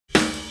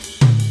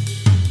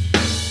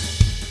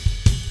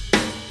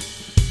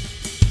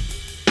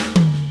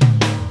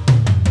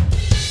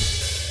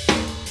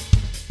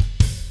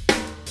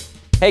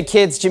Hey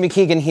kids, Jimmy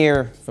Keegan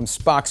here from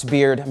Spock's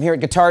Beard. I'm here at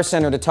Guitar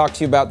Center to talk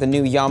to you about the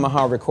new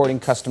Yamaha Recording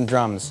Custom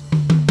Drums.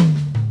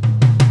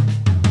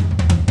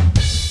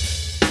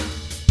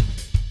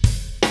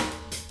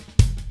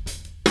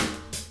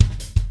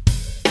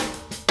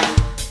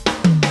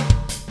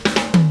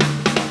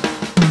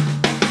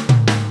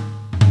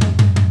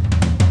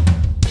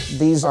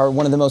 These are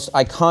one of the most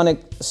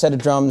iconic set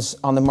of drums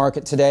on the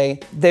market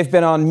today. They've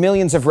been on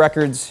millions of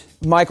records,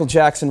 Michael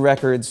Jackson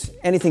records,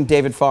 anything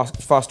David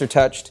Foster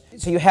touched.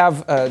 So you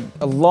have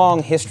a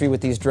long history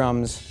with these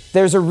drums.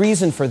 There's a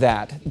reason for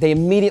that. They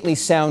immediately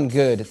sound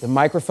good. The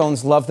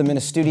microphones love them in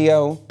a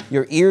studio.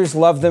 Your ears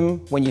love them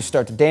when you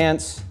start to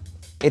dance.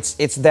 It's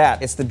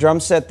that. It's the drum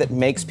set that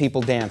makes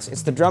people dance.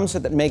 It's the drum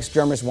set that makes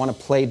drummers want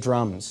to play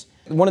drums.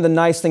 One of the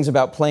nice things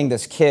about playing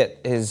this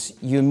kit is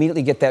you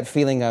immediately get that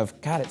feeling of,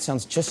 God, it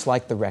sounds just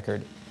like the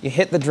record. You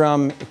hit the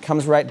drum, it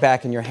comes right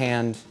back in your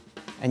hand,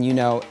 and you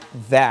know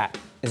that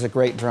is a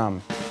great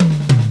drum.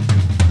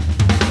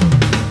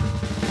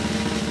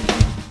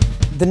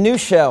 The new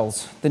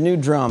shells, the new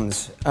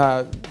drums,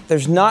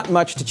 there's not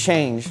much to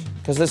change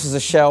because this is a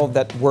shell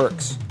that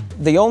works.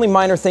 The only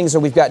minor things are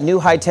we've got new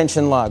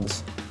high-tension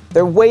lugs.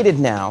 They're weighted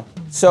now,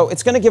 so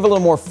it's going to give a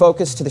little more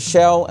focus to the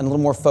shell and a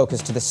little more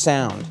focus to the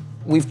sound.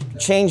 We've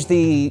changed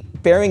the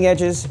bearing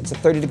edges. It's a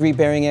 30-degree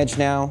bearing edge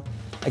now.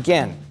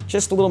 Again,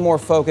 just a little more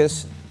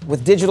focus.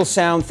 With digital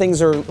sound,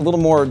 things are a little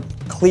more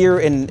clear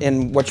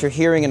in what you're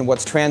hearing and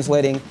what's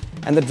translating,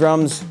 and the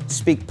drums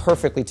speak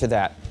perfectly to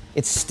that.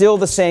 It's still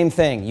the same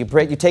thing. You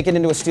take it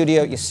into a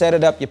studio, you set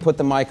it up, you put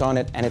the mic on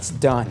it, and it's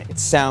done. It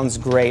sounds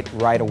great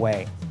right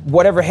away.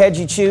 Whatever head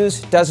you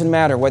choose, doesn't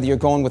matter. Whether you're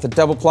going with a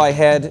double-ply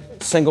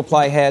head,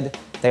 single-ply head,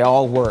 they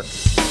all work.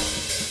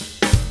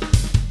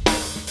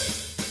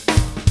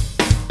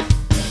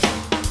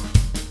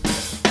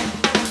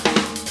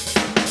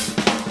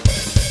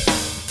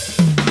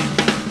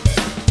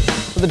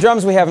 The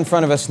drums we have in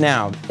front of us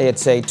now,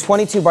 it's a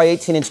 22 by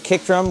 18 inch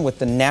kick drum with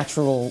the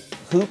natural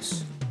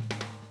hoops.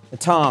 The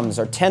toms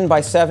are 10 by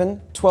 7,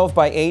 12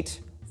 by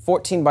 8,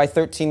 14 by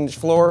 13 inch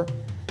floor,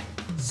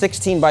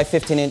 16 by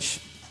 15 inch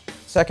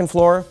second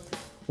floor.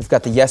 We've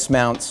got the yes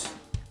mounts.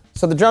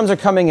 So the drums are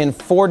coming in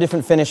 4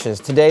 different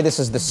finishes. Today this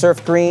is the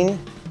surf green,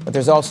 but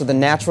there's also the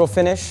natural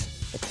finish,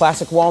 the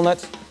classic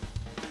walnut,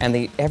 and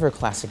the ever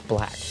classic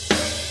black.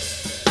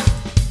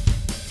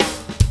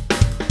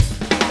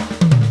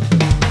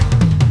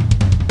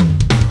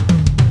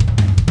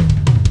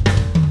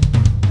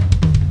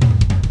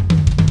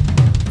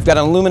 We've got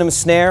an aluminum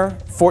snare,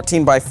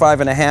 14 by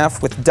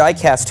 5.5 with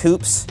die-cast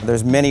hoops.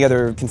 There's many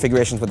other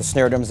configurations with the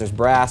snare drums. There's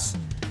brass,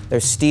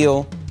 there's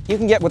steel. You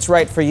can get what's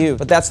right for you,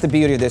 but that's the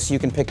beauty of this. You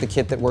can pick the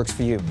kit that works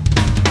for you.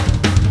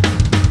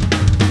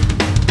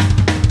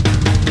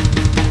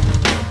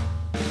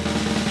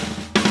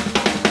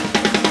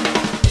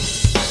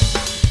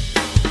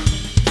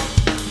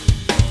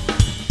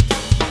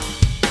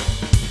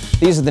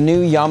 These are the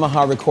new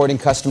Yamaha Recording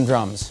Custom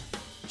Drums.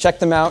 Check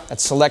them out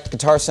at select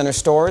Guitar Center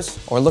stores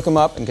or look them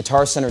up at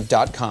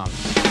guitarcenter.com.